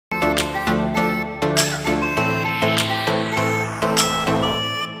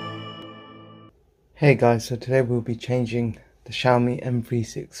Hey guys, so today we'll be changing the Xiaomi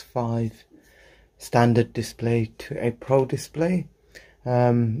M365 standard display to a Pro display.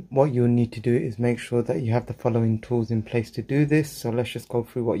 What you'll need to do is make sure that you have the following tools in place to do this. So let's just go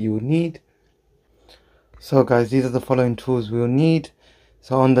through what you will need. So guys, these are the following tools we'll need.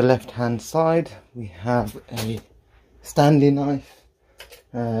 So on the left hand side we have a Stanley knife.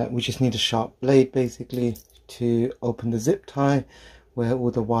 We just need a sharp blade basically to open the zip tie where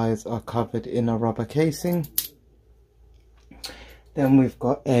all the wires are covered in a rubber casing. Then we've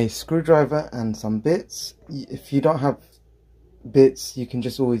got a screwdriver and some bits. If you don't have bits, you can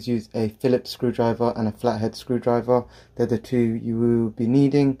just always use a Phillips screwdriver and a flathead screwdriver. They're the two you will be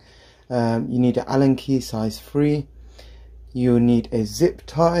needing. You need an Allen key size 3. You'll need a zip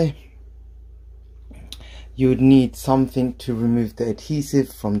tie. You would need something to remove the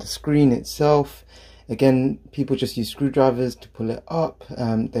adhesive from the screen itself. Again, people just use screwdrivers to pull it up.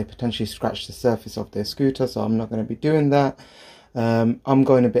 They potentially scratch the surface of their scooter, so I'm not going to be doing that. I'm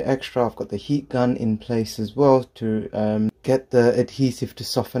going a bit extra. I've got the heat gun in place as well to get the adhesive to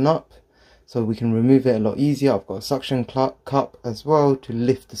soften up so we can remove it a lot easier. I've got a suction cup as well to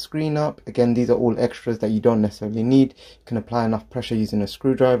lift the screen up. Again, these are all extras that you don't necessarily need. You can apply enough pressure using a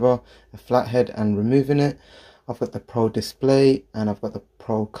screwdriver, a flathead, and removing it. I've got the Pro display and I've got the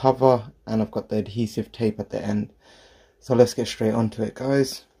Pro cover and I've got the adhesive tape at the end. So let's get straight onto it,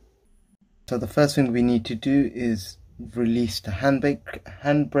 guys. So the first thing we need to do is release the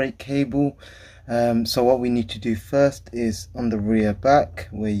handbrake cable. So what we need to do first is on the rear back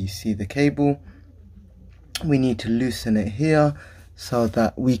where you see the cable, we need to loosen it here so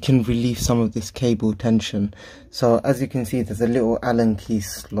that we can relieve some of this cable tension. So as you can see, there's a little Allen key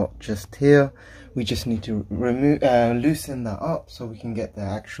slot just here. We just need to loosen that up so we can get the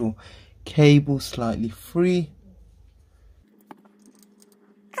actual cable slightly free.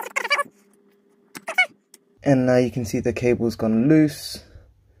 And now you can see the cable's gone loose.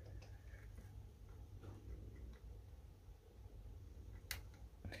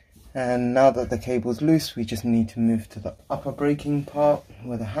 And now that the cable's loose, we just need to move to the upper braking part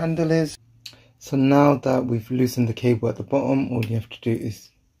where the handle is. So now that we've loosened the cable at the bottom, all you have to do is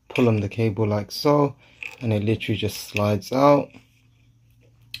pull on the cable like so, and it literally just slides out.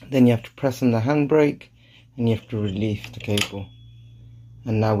 Then you have to press on the handbrake and you have to release the cable.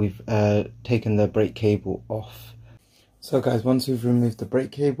 And now we've taken the brake cable off. So guys, once we've removed the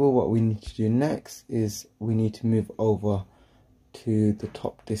brake cable, what we need to do next is we need to move over to the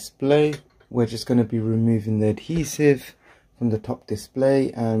top display. We're just going to be removing the adhesive from the top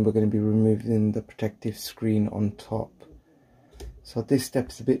display and we're going to be removing the protective screen on top. So this step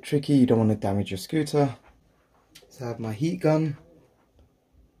is a bit tricky, you don't want to damage your scooter. So I have my heat gun,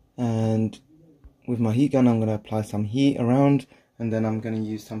 and with my heat gun I'm going to apply some heat around, and then I'm going to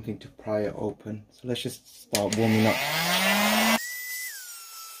use something to pry it open. So let's just start warming up.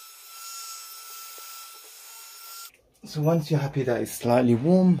 So once you're happy that it's slightly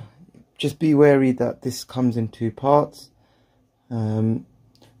warm, just be wary that this comes in 2 parts.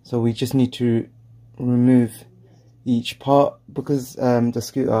 So we just need to remove each part, because the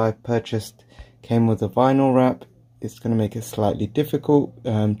scooter I purchased came with a vinyl wrap. It's going to make it slightly difficult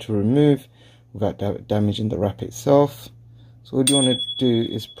to remove without damaging the wrap itself. So what you want to do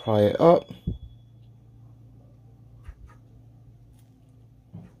is pry it up.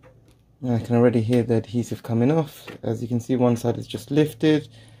 I can already hear the adhesive coming off. As you can see, one side is just lifted.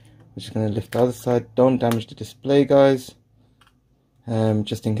 We're just going to lift the other side. Don't damage the display, guys.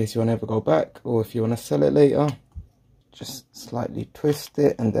 Just in case you want to ever go back, or if you want to sell it later. Just slightly twist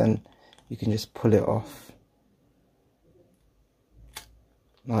it and then you can just pull it off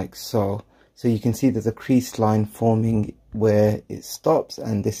like so. So you can see there's a crease line forming where it stops,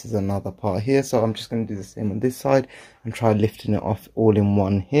 and this is another part here. So I'm just going to do the same on this side and try lifting it off all in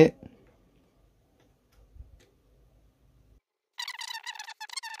one hit.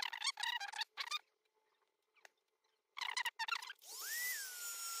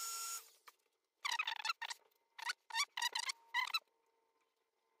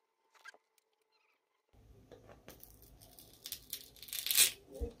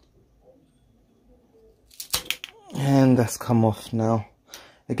 And that's come off now.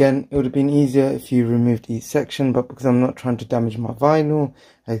 Again, it would have been easier if you removed each section, but because I'm not trying to damage my vinyl,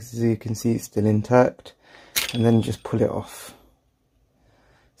 as you can see it's still intact, and then you just pull it off.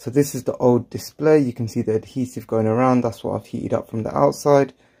 So this is the old display. You can see the adhesive going around. That's what I've heated up from the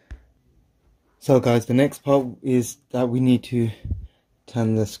outside. So guys, the next part is that we need to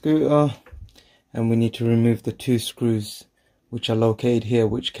turn the scooter, and we need to remove the 2 screws which are located here,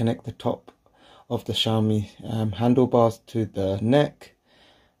 which connect the top of the Xiaomi handlebars to the neck.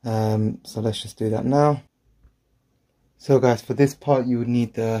 So let's just do that now. So guys, for this part you would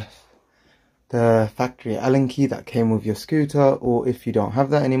need the factory Allen key that came with your scooter, or if you don't have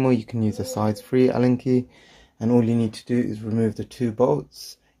that anymore you can use a size 3 Allen key, and all you need to do is remove the 2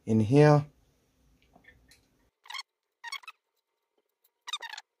 bolts in here.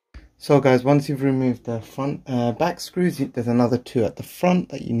 So guys, once you've removed the front back screws, there's another 2 at the front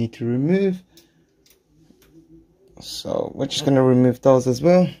that you need to remove. So we're just going to remove those as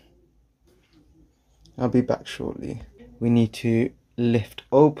well. I'll be back shortly. We need to lift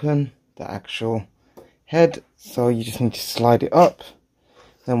open the actual head, so you just need to slide it up.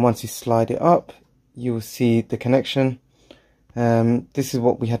 Then once you slide it up, you will see the connection. This is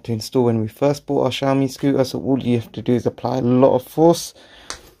what we had to install when we first bought our Xiaomi scooter, so all you have to do is apply a lot of force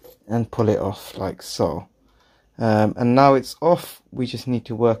and pull it off like so. And now it's off, we just need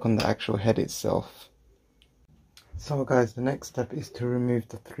to work on the actual head itself. So guys, the next step is to remove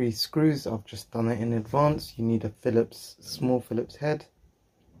the 3 screws. I've just done it in advance. You need a small Phillips head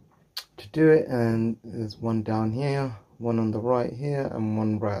to do it, and there's one down here, one on the right here, and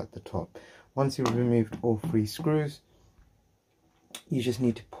one right at the top. Once you've removed all 3 screws, you just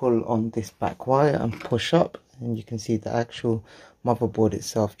need to pull on this back wire and push up, and you can see the actual motherboard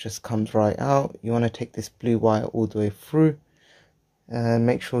itself just comes right out. You want to take this blue wire all the way through, and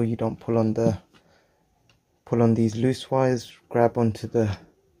make sure you don't pull on these loose wires. Grab onto the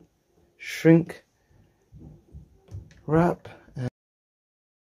shrink wrap.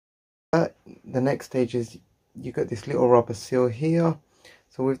 The next stage is you got this little rubber seal here.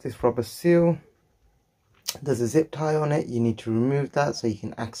 So with this rubber seal, there's a zip tie on it. You need to remove that so you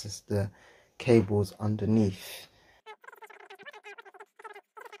can access the cables underneath.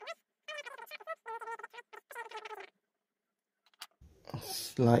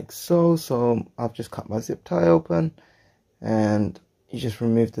 Like so. So I've just cut my zip tie open, and you just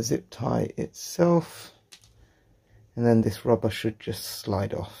remove the zip tie itself, and then this rubber should just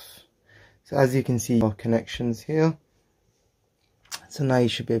slide off. So as you can see, our connections here. So now you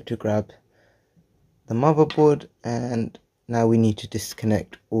should be able to grab the motherboard, and now we need to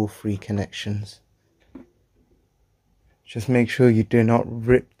disconnect all 3 connections. Just make sure you do not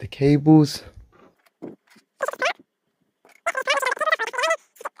rip the cables.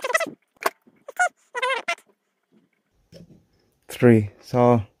 3.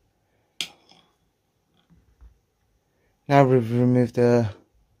 So now we've removed the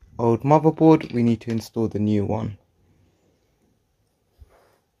old motherboard, we need to install the new one.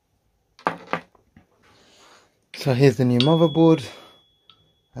 So here's the new motherboard.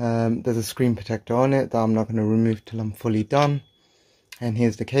 There's a screen protector on it that I'm not going to remove till I'm fully done. And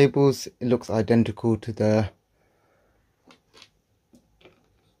here's the cables. It looks identical to the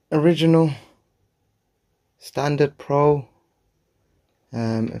original standard Pro.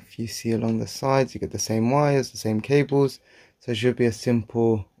 If you see along the sides, you get the same wires, the same cables. So it should be a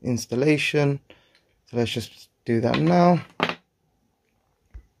simple installation. So let's just do that now.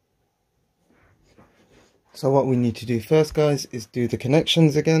 So what we need to do first, guys, is do the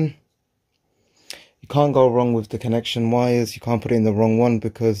connections again. You can't go wrong with the connection wires. You can't put it in the wrong one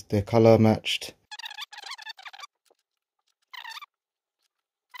because they're color matched.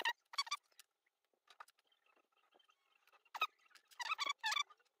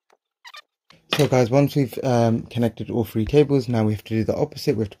 So guys, once we've connected all 3 cables, now we have to do the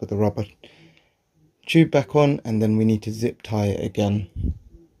opposite. We have to put the rubber tube back on, and then we need to zip tie it again.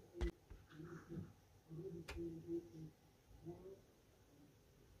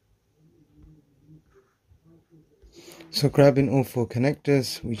 So grabbing all 4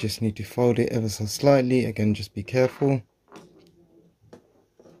 connectors, we just need to fold it ever so slightly. Again, just be careful.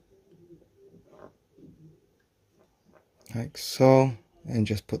 Like so, and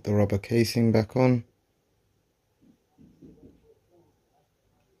just put the rubber casing back on.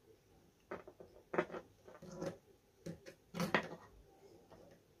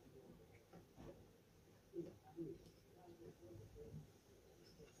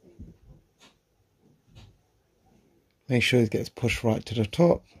 Make sure it gets pushed right to the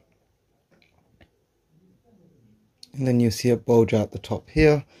top. And then you'll see a bulge out the top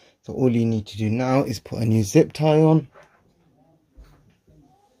here. So all you need to do now is put a new zip tie on.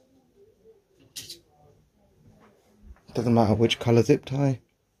 Doesn't matter which color zip tie.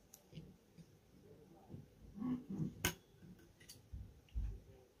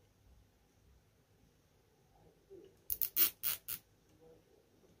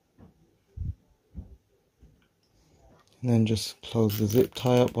 And then just close the zip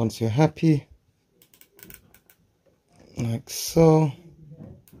tie up once you're happy. Like so.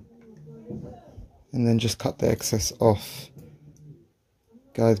 And then just cut the excess off.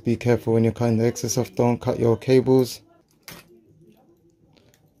 Guys, be careful when you're cutting the exhaust, don't cut your cables.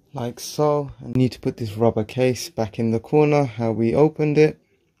 Like so. I need to put this rubber case back in the corner, how we opened it.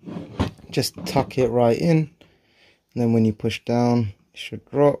 Just tuck it right in. And then when you push down, it should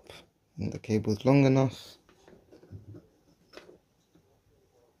drop. And the cable's long enough.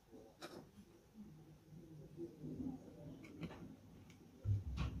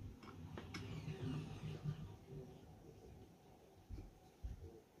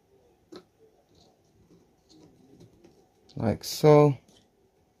 Like so.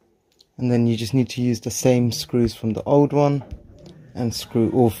 And then you just need to use the same screws from the old one and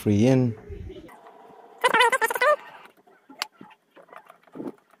screw all three in.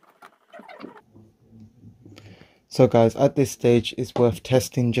 So guys, at this stage it's worth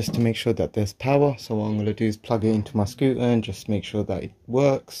testing just to make sure that there's power. So what I'm going to do is plug it into my scooter and just make sure that it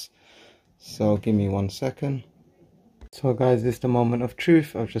works. So give me 1 second. So guys, this is the moment of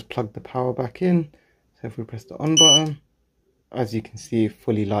truth. I've just plugged the power back in. So if we press the on button, as you can see, it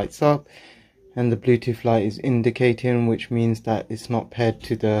fully lights up. And the Bluetooth light is indicating, which means that it's not paired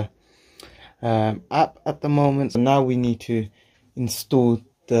to the app at the moment. So now we need to install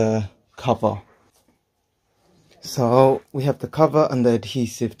the cover. So we have the cover and the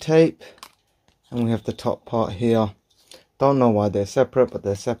adhesive tape, and we have the top part here. Don't know why they're separate, but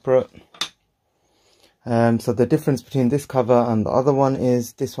they're separate. So the difference between this cover and the other one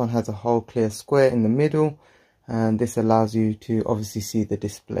is this one has a whole clear square in the middle, and this allows you to obviously see the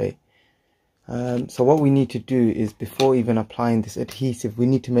display. So what we need to do is, before even applying this adhesive, we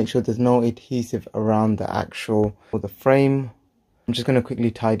need to make sure there's no adhesive around the frame. I'm just going to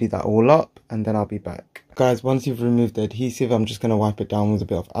quickly tidy that all up and then I'll be back. Guys, once you've removed the adhesive, I'm just going to wipe it down with a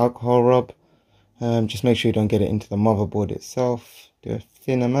bit of alcohol rub. Just make sure you don't get it into the motherboard itself. Do a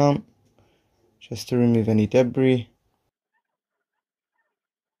thin amount just to remove any debris.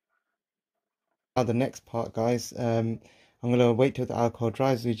 Now the next part, guys, I'm going to wait till the alcohol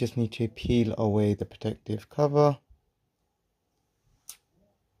dries. We just need to peel away the protective cover.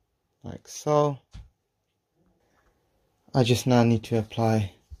 Like so. I just now need to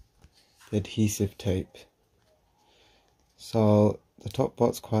apply the adhesive tape. So the top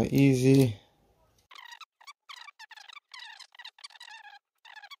part's quite easy.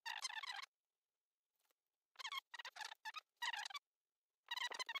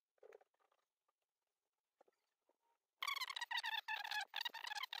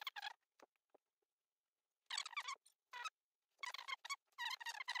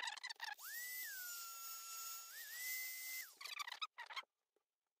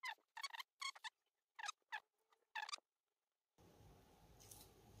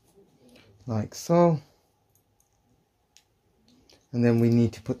 Like so. And then we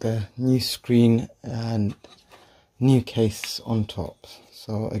need to put the new screen and new case on top.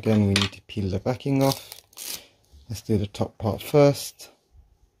 So again, we need to peel the backing off. Let's do the top part first.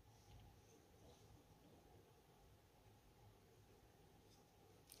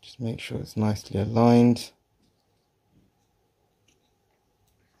 Just make sure it's nicely aligned.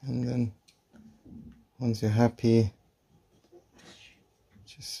 And then once you're happy,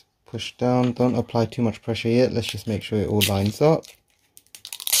 just push down. Don't apply too much pressure yet. Let's just make sure it all lines up.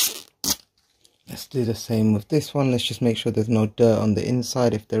 Let's do the same with this one. Let's just make sure there's no dirt on the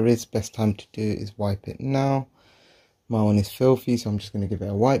inside. If there is, best time to do is wipe it now. My one is filthy, so I'm just going to give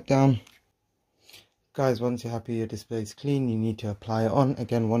it a wipe down. Guys, once you're happy your display is clean, you need to apply it on.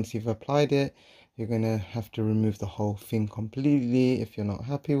 Again, once you've applied it, you're going to have to remove the whole thing completely if you're not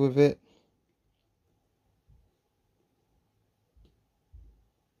happy with it.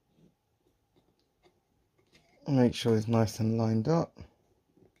 Make sure it's nice and lined up.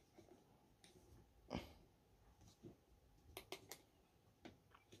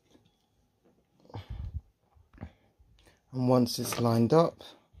 And once it's lined up,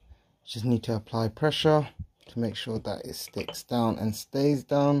 just need to apply pressure to make sure that it sticks down and stays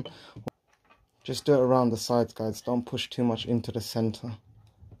down. Just do it around the sides, guys. Don't push too much into the center.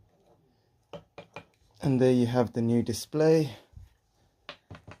 And there you have the new display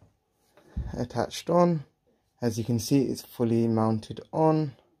attached on. As you can see, it's fully mounted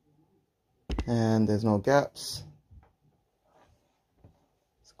on and there's no gaps.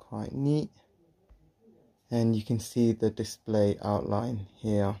 It's quite neat. And you can see the display outline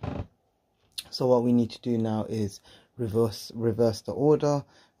here. So what we need to do now is reverse the order.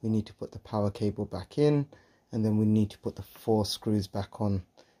 We need to put the power cable back in, and then we need to put the 4 screws back on.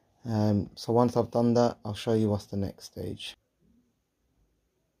 So once I've done that, I'll show you what's the next stage.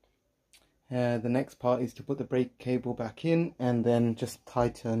 The next part is to put the brake cable back in and then just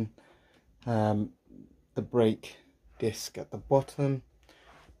tighten the brake disc at the bottom.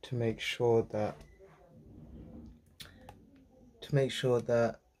 to make sure that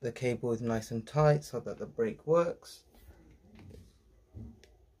the cable is nice and tight so that the brake works.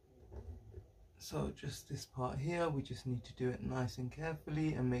 So just this part here, we just need to do it nice and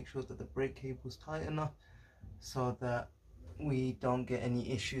carefully and make sure that the brake cable is tight enough so that we don't get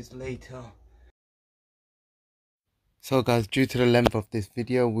any issues later. So guys, due to the length of this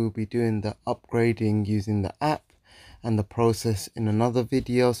video, we'll be doing the upgrading using the app and the process in another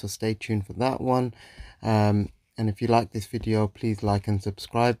video, so stay tuned for that one. And if you like this video, please like and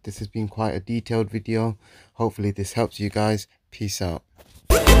subscribe. This has been quite a detailed video. Hopefully this helps you guys. Peace out.